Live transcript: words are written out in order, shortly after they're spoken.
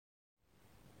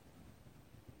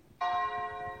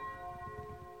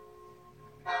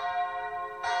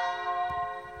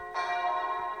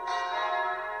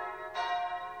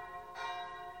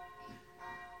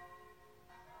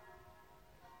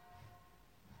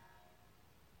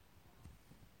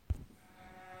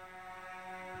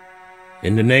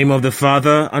In the name of the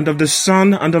Father, and of the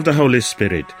Son, and of the Holy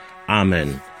Spirit.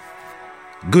 Amen.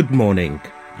 Good morning,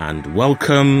 and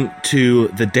welcome to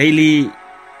the Daily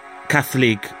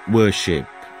Catholic Worship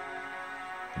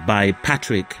by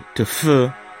Patrick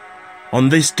Tifu on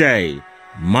this day,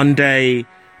 Monday,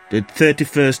 the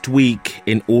 31st week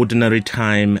in Ordinary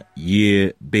Time,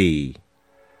 Year B.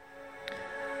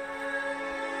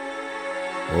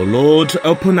 O Lord,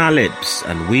 open our lips,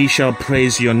 and we shall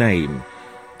praise your name.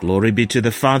 Glory be to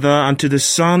the Father, and to the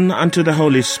Son, and to the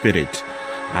Holy Spirit,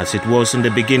 as it was in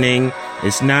the beginning,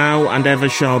 is now, and ever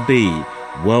shall be,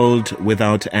 world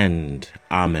without end.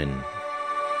 Amen.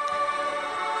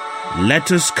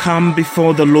 Let us come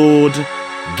before the Lord,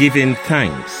 giving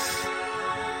thanks.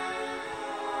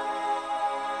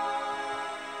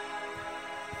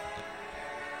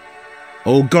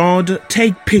 O God,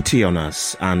 take pity on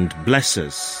us, and bless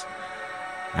us,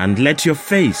 and let your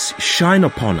face shine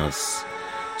upon us,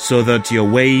 so that your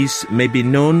ways may be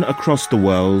known across the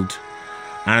world,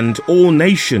 and all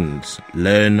nations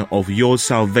learn of your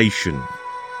salvation.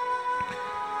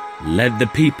 Let the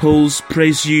peoples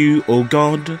praise you, O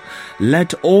God.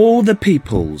 Let all the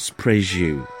peoples praise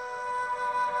you.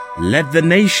 Let the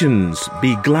nations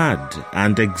be glad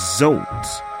and exult,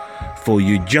 for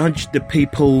you judge the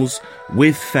peoples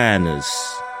with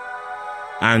fairness,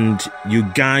 and you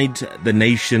guide the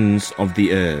nations of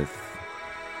the earth.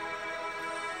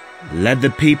 Let the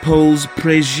peoples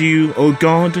praise you, O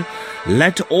God.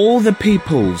 Let all the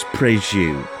peoples praise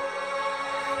you.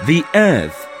 The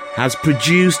earth has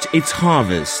produced its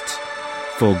harvest,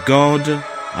 for God,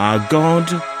 our God,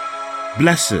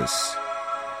 bless us.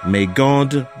 May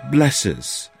God bless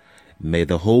us. May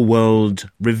the whole world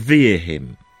revere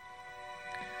him.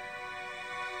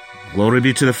 Glory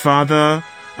be to the Father,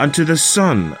 and to the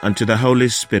Son, and to the Holy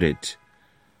Spirit,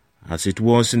 as it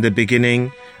was in the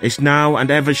beginning, is now, and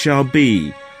ever shall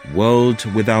be, world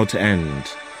without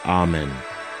end. Amen.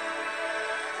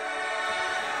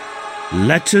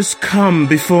 Let us come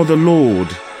before the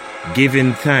Lord,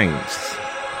 giving thanks.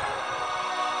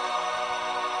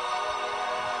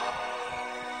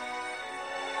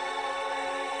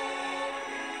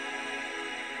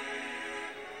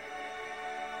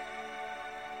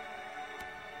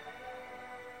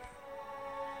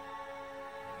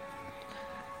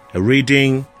 A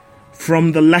reading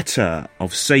from the letter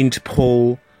of St.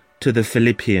 Paul to the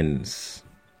Philippians.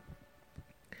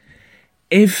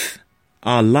 If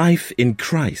our life in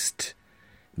Christ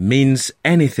means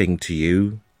anything to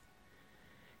you,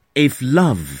 if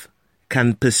love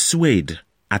can persuade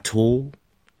at all,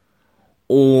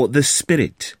 or the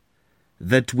spirit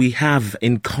that we have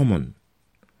in common,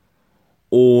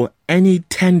 or any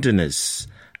tenderness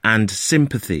and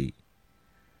sympathy,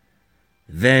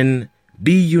 then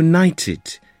be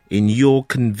united in your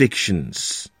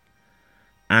convictions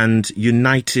and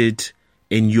united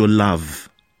in your love,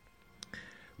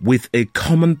 with a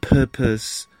common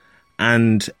purpose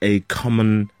and a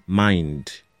common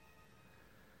mind.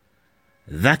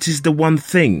 That is the one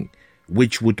thing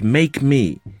which would make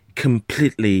me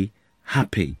completely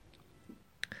happy.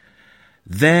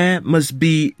 There must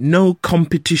be no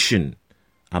competition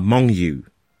among you,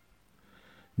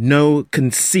 no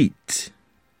conceit,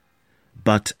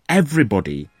 but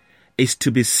everybody is to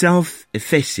be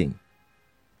self-effacing.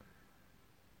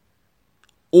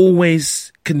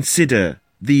 Always consider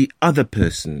the other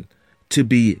person to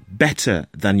be better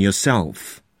than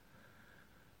yourself,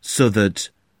 so that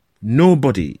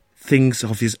nobody thinks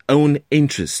of his own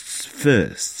interests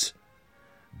first,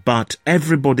 but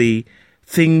everybody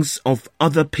thinks of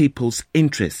other people's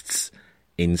interests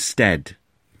instead.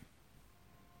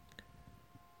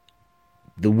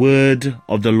 The word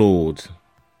of the Lord.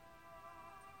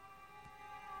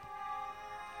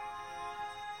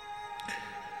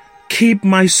 Keep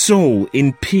my soul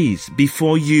in peace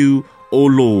before you, O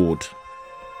Lord.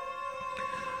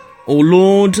 O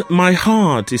Lord, my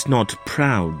heart is not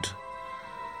proud,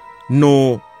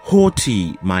 nor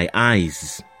haughty my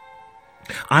eyes.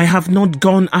 I have not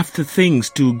gone after things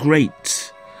too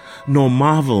great, nor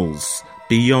marvels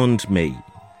beyond me.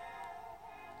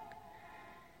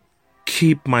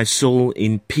 Keep my soul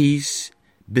in peace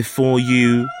before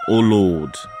you, O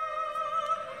Lord.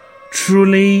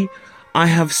 Truly, I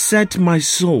have set my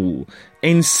soul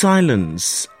in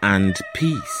silence and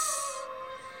peace.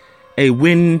 A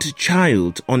weaned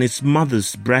child on its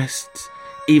mother's breast,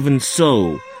 even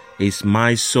so is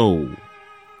my soul.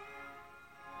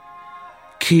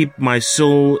 Keep my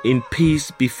soul in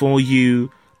peace before you,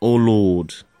 O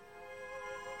Lord.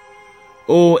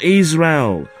 O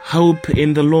Israel, hope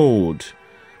in the Lord,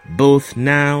 both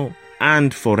now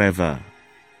and forever.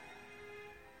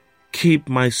 keep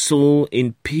my soul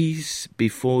in peace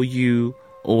before you,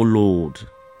 O Lord.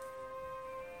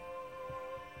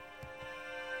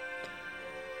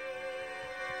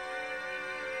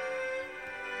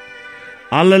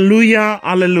 Alleluia,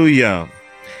 alleluia.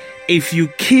 If you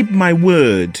keep my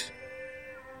word,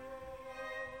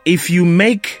 if you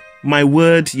make my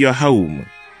word your home,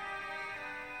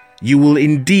 you will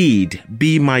indeed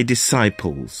be my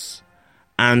disciples,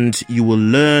 and you will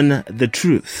learn the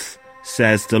truth,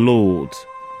 says the Lord.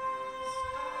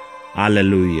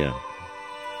 Alleluia.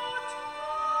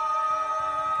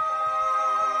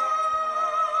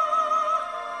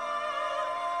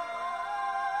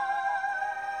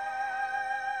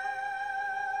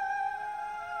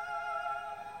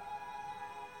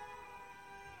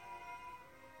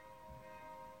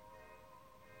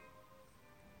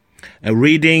 A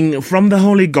reading from the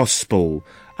Holy Gospel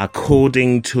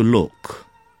according to Luke.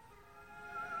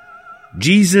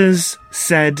 Jesus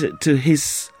said to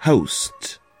his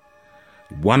host,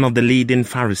 one of the leading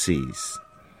Pharisees,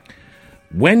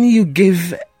 "When you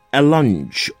give a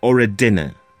lunch or a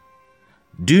dinner,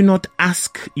 do not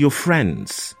ask your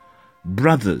friends,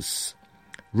 brothers,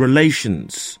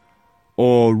 relations,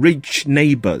 or rich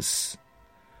neighbors,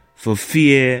 for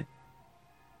fear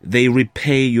they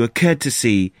repay your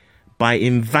courtesy by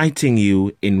inviting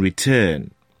you in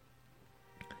return.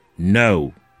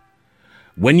 No,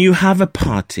 when you have a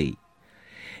party,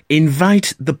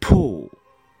 invite the poor,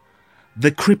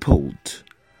 the crippled,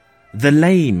 the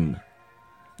lame,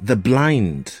 the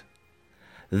blind.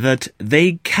 That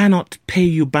they cannot pay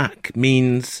you back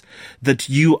means that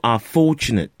you are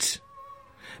fortunate,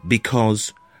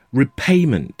 because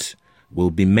repayment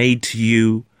will be made to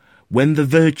you when the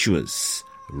virtuous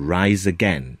rise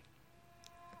again."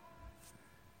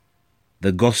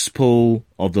 The Gospel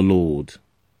of the Lord.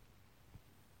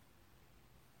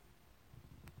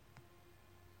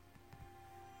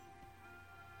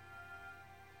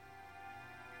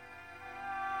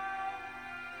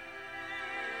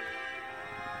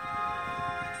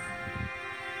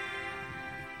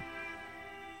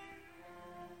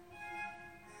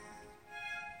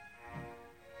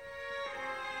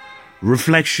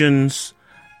 Reflections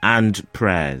and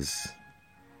prayers.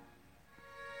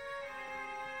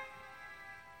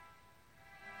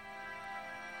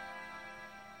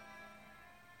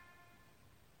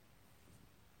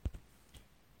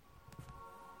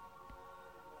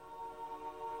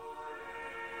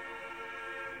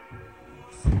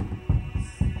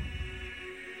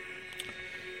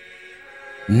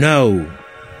 No,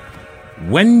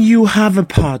 when you have a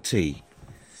party,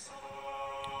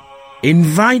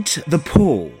 invite the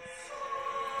poor,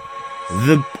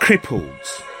 the crippled,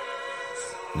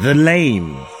 the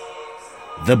lame,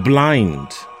 the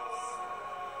blind.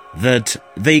 That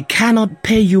they cannot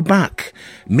pay you back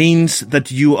means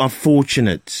that you are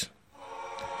fortunate,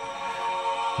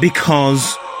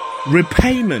 because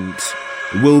repayment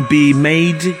will be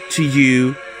made to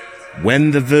you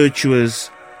when the virtuous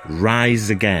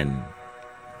rise again.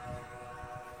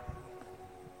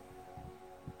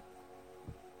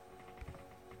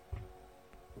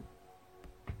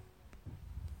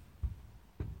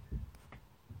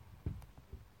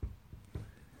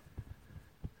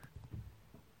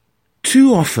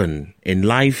 Too often in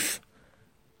life,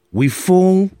 we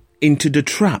fall into the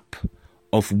trap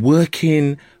of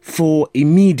working for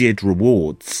immediate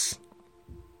rewards.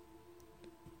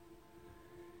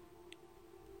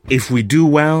 If we do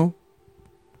well,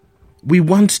 we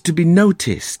want to be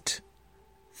noticed,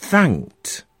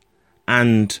 thanked,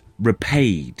 and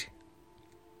repaid.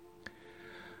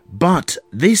 But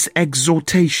this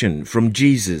exhortation from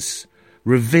Jesus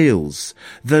reveals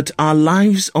that our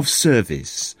lives of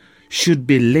service should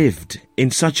be lived in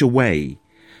such a way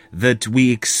that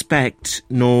we expect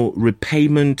no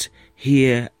repayment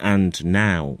here and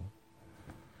now.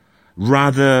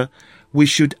 Rather, we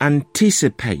should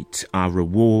anticipate our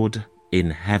reward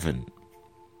in heaven.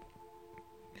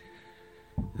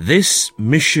 This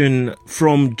mission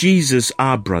from Jesus,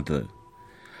 our brother,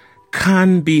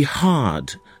 can be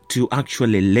hard to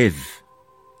actually live.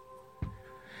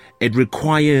 It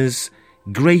requires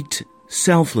great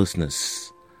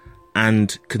selflessness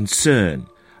and concern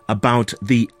about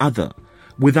the other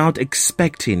without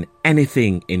expecting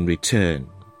anything in return.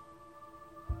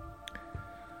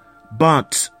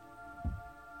 But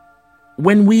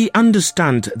when we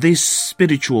understand this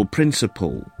spiritual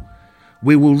principle,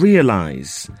 we will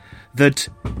realize that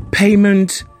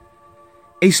payment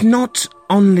is not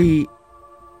only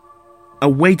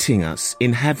awaiting us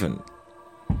in heaven,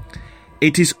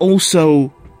 it is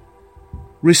also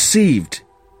received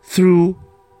through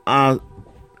our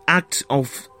act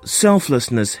of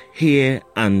selflessness here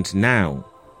and now.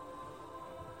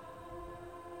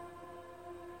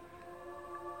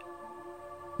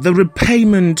 The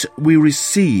repayment we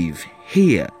receive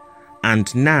here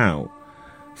and now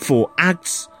for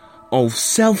acts of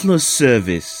selfless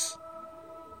service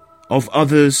of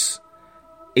others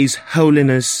is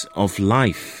holiness of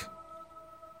life.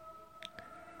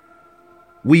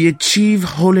 We achieve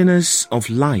holiness of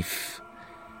life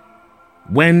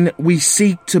when we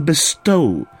seek to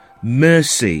bestow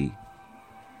mercy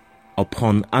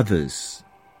upon others.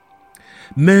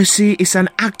 Mercy is an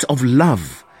act of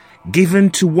love given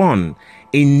to one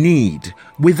in need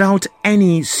without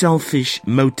any selfish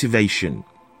motivation.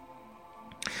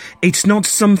 It's not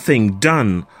something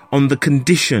done on the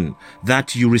condition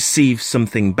that you receive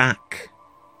something back.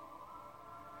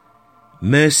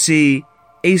 Mercy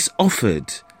is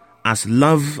offered as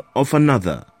love of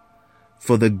another,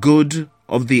 for the good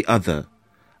of the other,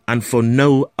 and for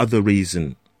no other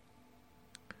reason.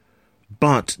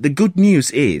 But the good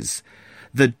news is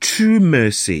that true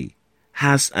mercy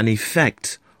has an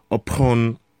effect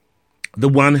upon the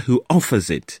one who offers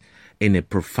it in a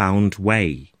profound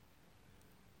way.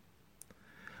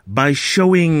 By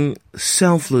showing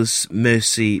selfless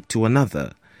mercy to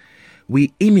another,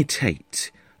 we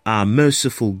imitate our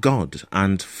merciful God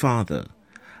and Father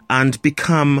and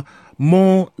become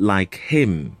more like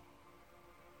Him.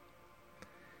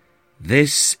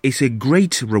 This is a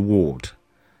greater reward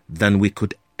than we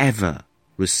could ever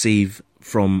receive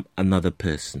from another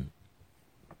person.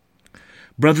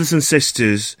 Brothers and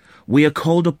sisters, we are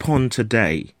called upon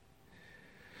today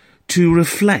to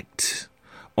reflect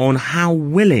on how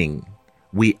willing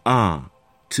we are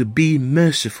to be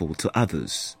merciful to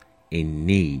others in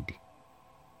need.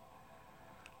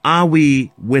 Are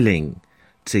we willing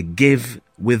to give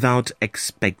without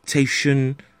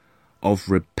expectation of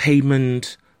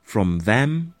repayment from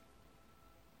them?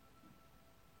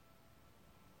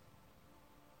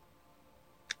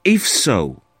 If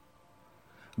so,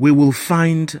 we will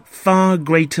find far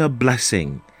greater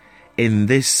blessing in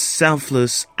this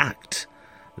selfless act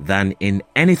than in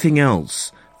anything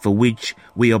else for which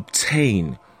we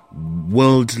obtain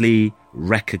worldly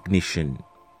recognition.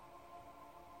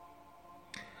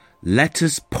 Let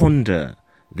us ponder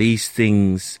these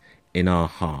things in our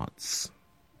hearts.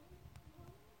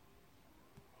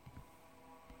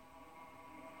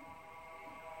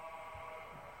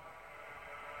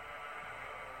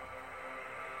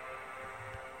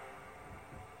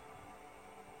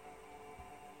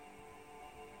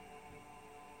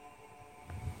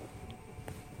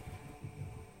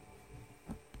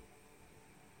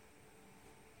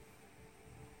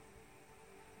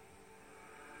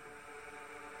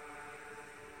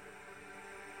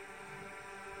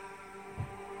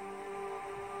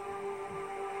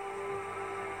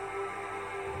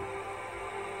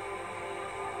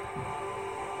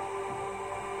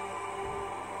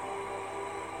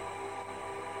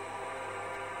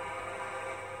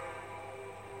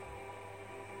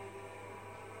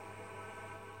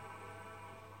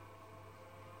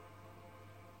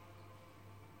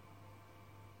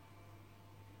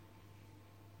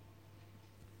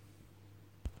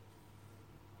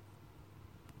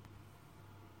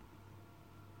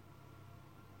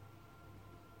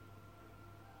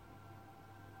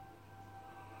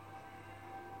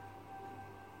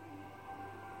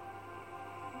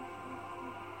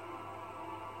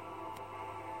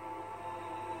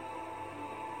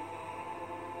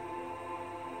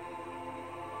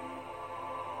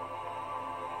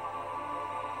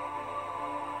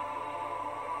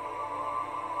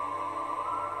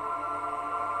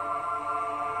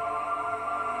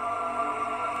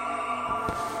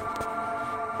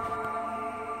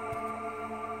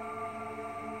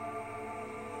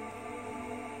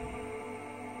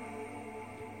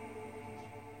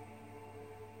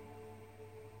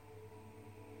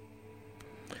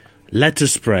 Let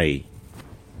us pray.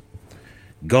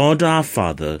 God our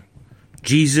Father,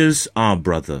 Jesus our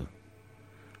brother,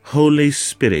 Holy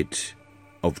Spirit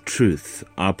of truth,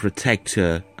 our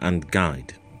protector and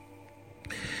guide,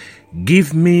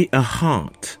 give me a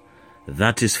heart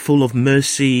that is full of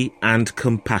mercy and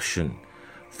compassion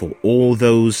for all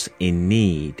those in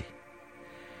need.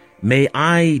 May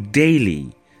I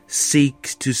daily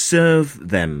seek to serve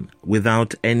them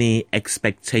without any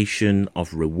expectation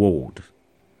of reward.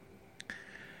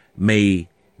 May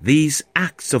these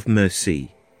acts of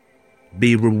mercy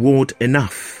be reward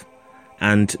enough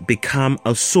and become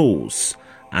a source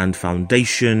and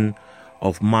foundation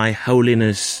of my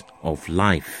holiness of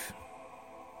life.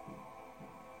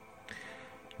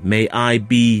 May I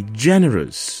be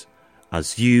generous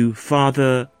as you,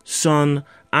 Father, Son,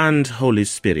 and Holy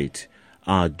Spirit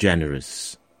are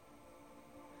generous.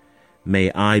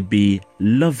 May I be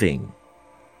loving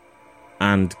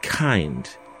and kind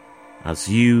as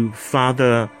you,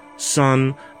 Father,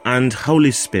 Son, and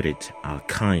Holy Spirit are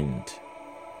kind.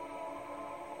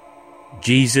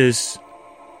 Jesus,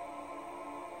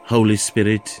 Holy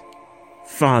Spirit,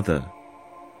 Father,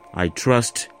 I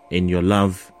trust in your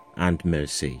love and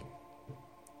mercy.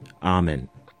 Amen.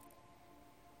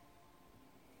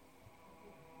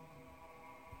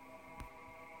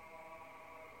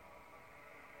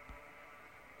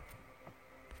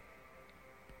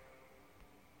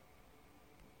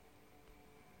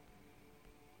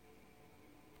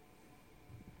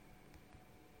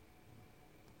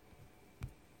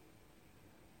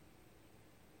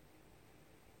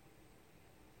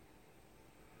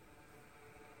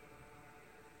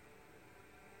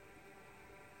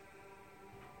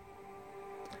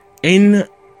 In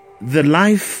the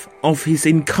life of his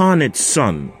incarnate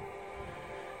Son,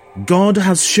 God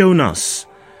has shown us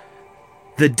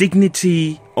the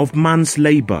dignity of man's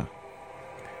labor.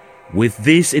 With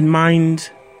this in mind,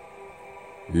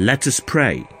 let us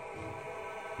pray.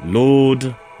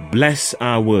 Lord, bless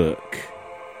our work.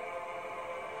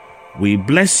 We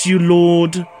bless you,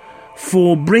 Lord,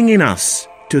 for bringing us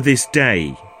to this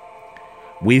day.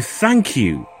 We thank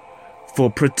you for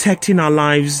protecting our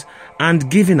lives and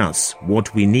giving us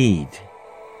what we need.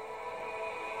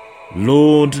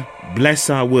 Lord, bless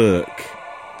our work.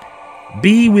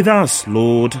 Be with us,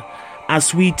 Lord,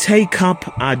 as we take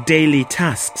up our daily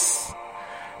tasks,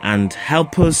 and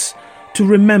help us to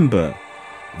remember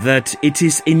that it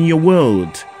is in your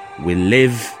world we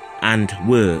live and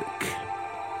work.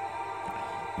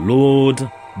 Lord,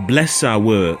 bless our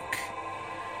work.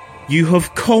 You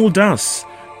have called us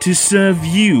to serve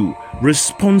you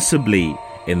responsibly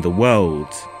in the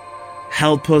world.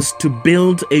 Help us to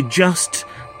build a just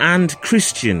and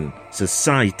Christian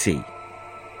society.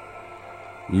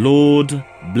 Lord,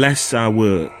 bless our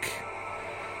work.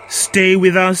 Stay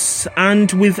with us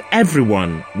and with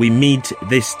everyone we meet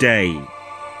this day.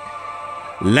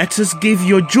 Let us give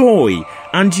your joy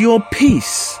and your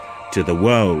peace to the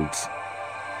world.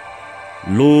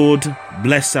 Lord,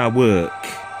 bless our work.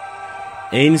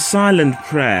 In silent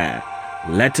prayer,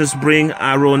 let us bring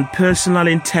our own personal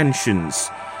intentions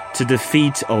to the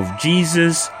feet of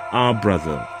Jesus, our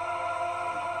brother.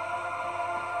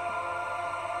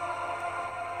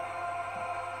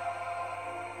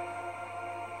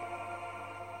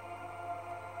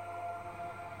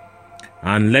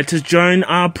 And let us join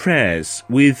our prayers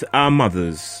with our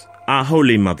mothers, our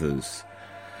holy mothers,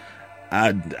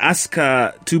 and ask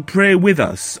her to pray with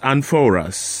us and for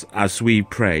us as we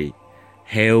pray.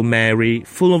 Hail Mary,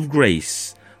 full of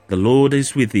grace, the Lord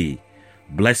is with thee.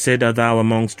 Blessed art thou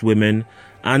amongst women,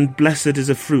 and blessed is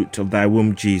the fruit of thy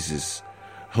womb, Jesus.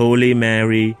 Holy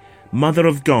Mary, Mother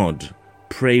of God,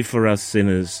 pray for us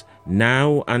sinners,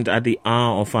 now and at the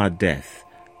hour of our death.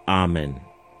 Amen.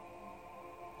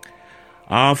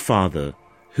 Our Father,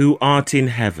 who art in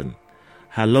heaven,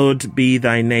 hallowed be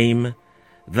thy name.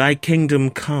 Thy kingdom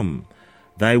come,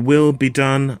 thy will be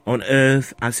done on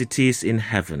earth as it is in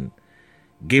heaven.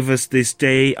 Give us this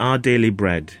day our daily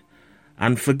bread,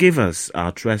 and forgive us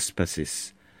our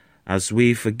trespasses, as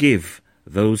we forgive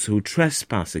those who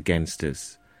trespass against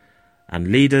us. And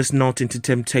lead us not into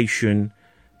temptation,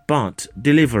 but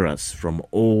deliver us from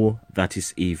all that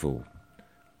is evil.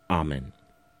 Amen.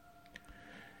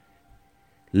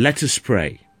 Let us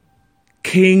pray.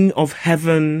 King of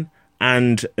heaven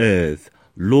and earth,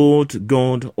 Lord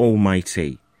God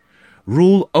Almighty,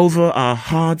 rule over our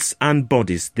hearts and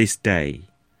bodies this day.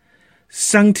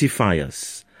 Sanctify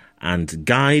us and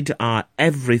guide our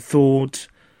every thought,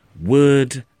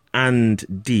 word,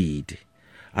 and deed,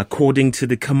 according to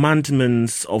the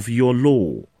commandments of your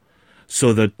law,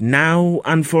 so that now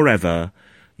and forever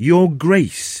your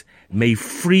grace may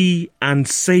free and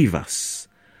save us.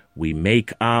 We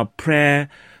make our prayer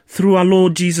through our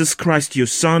Lord Jesus Christ, your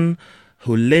Son,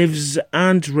 who lives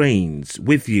and reigns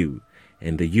with you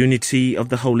in the unity of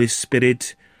the Holy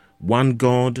Spirit, one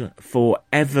God, for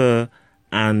ever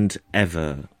and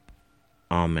ever.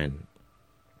 Amen.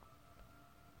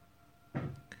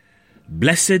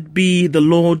 Blessed be the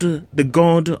Lord, the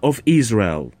God of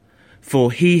Israel,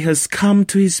 for he has come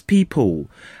to his people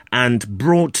and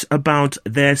brought about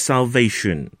their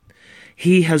salvation.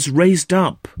 He has raised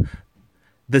up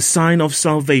the sign of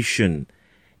salvation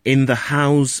in the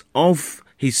house of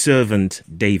his servant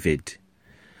David,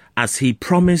 as he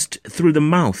promised through the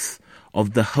mouth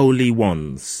of the holy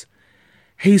ones,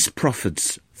 his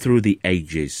prophets through the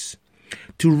ages,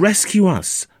 to rescue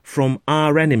us from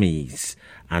our enemies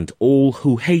and all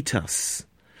who hate us,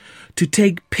 to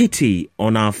take pity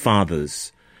on our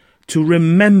fathers, to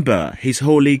remember his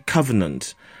holy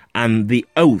covenant and the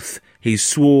oath he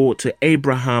swore to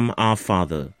Abraham our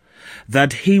father,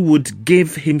 that he would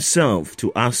give himself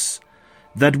to us,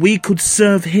 that we could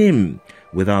serve him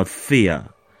without fear,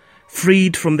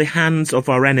 freed from the hands of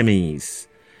our enemies,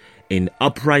 in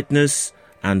uprightness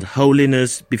and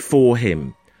holiness before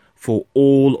him for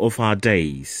all of our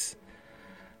days.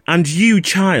 And you,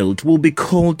 child, will be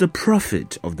called the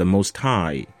prophet of the Most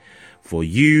High, for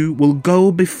you will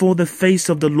go before the face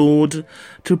of the Lord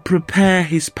to prepare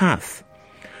his path,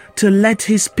 to let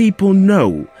his people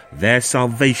know their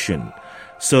salvation,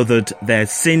 so that their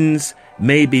sins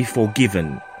may be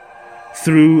forgiven,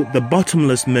 through the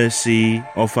bottomless mercy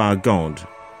of our God.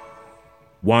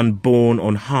 One born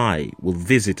on high will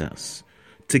visit us,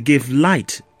 to give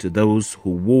light to those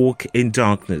who walk in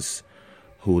darkness,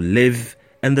 who live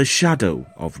in the shadow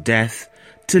of death,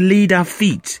 to lead our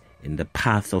feet in the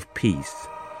path of peace.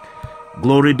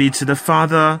 Glory be to the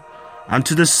Father, and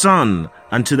to the Son,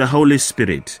 and to the Holy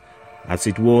Spirit, as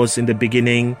it was in the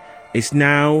beginning, is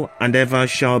now, and ever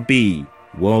shall be,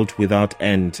 world without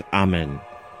end. Amen.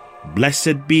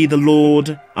 Blessed be the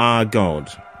Lord our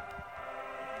God.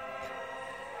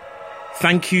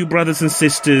 Thank you, brothers and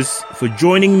sisters, for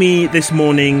joining me this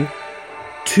morning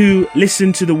to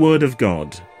listen to the Word of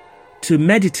God, to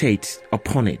meditate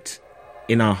upon it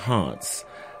in our hearts,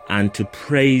 and to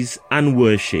praise and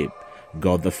worship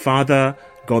God the Father,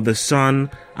 God the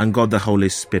Son, and God the Holy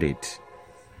Spirit.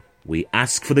 We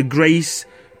ask for the grace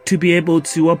to be able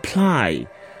to apply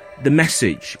the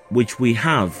message which we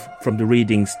have from the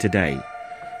readings today,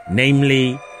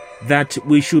 namely that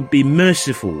we should be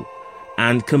merciful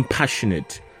and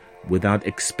compassionate without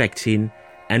expecting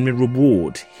any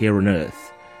reward here on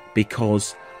earth,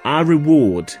 because our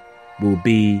reward will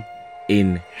be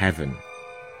in heaven.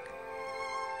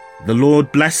 The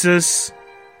Lord bless us,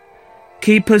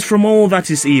 keep us from all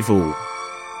that is evil,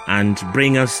 and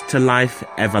bring us to life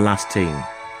everlasting.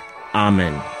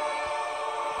 Amen.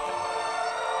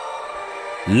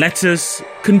 Let us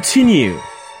continue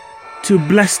to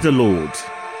bless the Lord.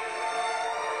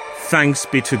 Thanks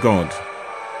be to God.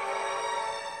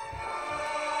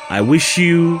 I wish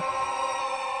you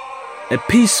a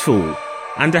peaceful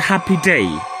and a happy day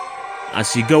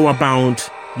as you go about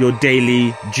your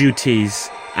daily duties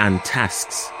and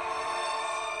tasks.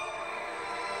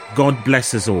 God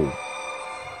bless us all.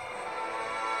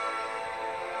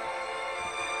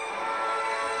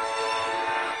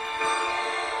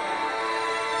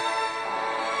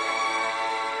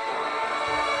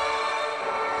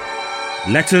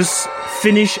 Let us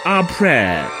finish our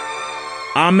prayer,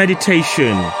 our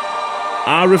meditation,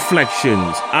 our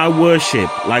reflections, our worship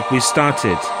like we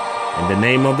started. In the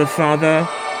name of the Father,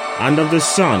 and of the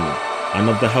Son, and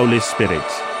of the Holy Spirit.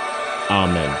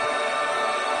 Amen.